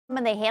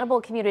In the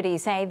Hannibal community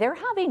say they're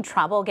having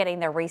trouble getting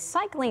their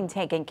recycling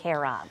taken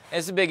care of.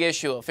 It's a big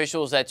issue.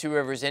 Officials at Two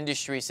Rivers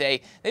Industry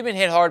say they've been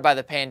hit hard by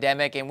the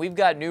pandemic, and we've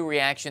got new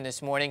reaction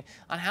this morning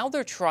on how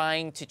they're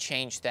trying to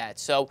change that.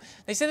 So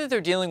they said that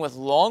they're dealing with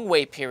long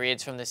wait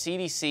periods from the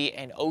CDC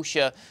and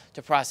OSHA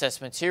to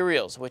process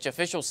materials, which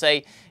officials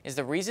say is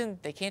the reason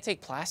they can't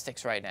take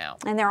plastics right now.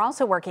 And they're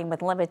also working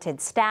with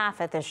limited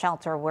staff at the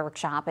shelter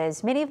workshop,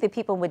 as many of the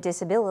people with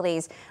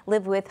disabilities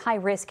live with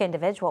high-risk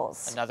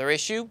individuals. Another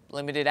issue,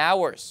 limited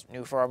hours.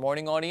 New for our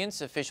morning audience,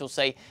 officials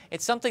say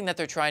it's something that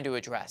they're trying to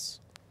address.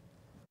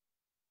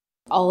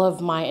 All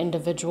of my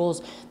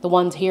individuals, the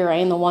ones here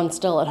and the ones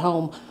still at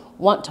home,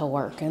 want to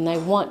work and they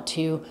want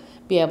to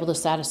be able to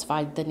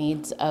satisfy the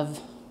needs of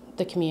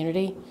the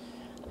community.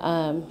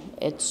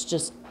 It's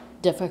just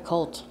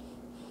difficult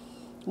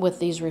with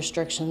these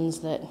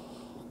restrictions that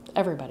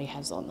everybody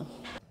has on them.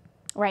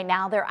 Right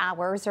now, their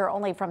hours are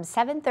only from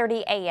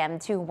 7:30 a.m.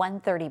 to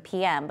 1:30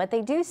 p.m., but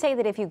they do say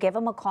that if you give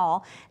them a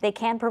call, they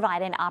can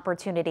provide an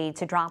opportunity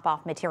to drop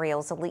off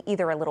materials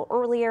either a little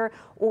earlier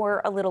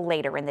or a little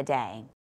later in the day.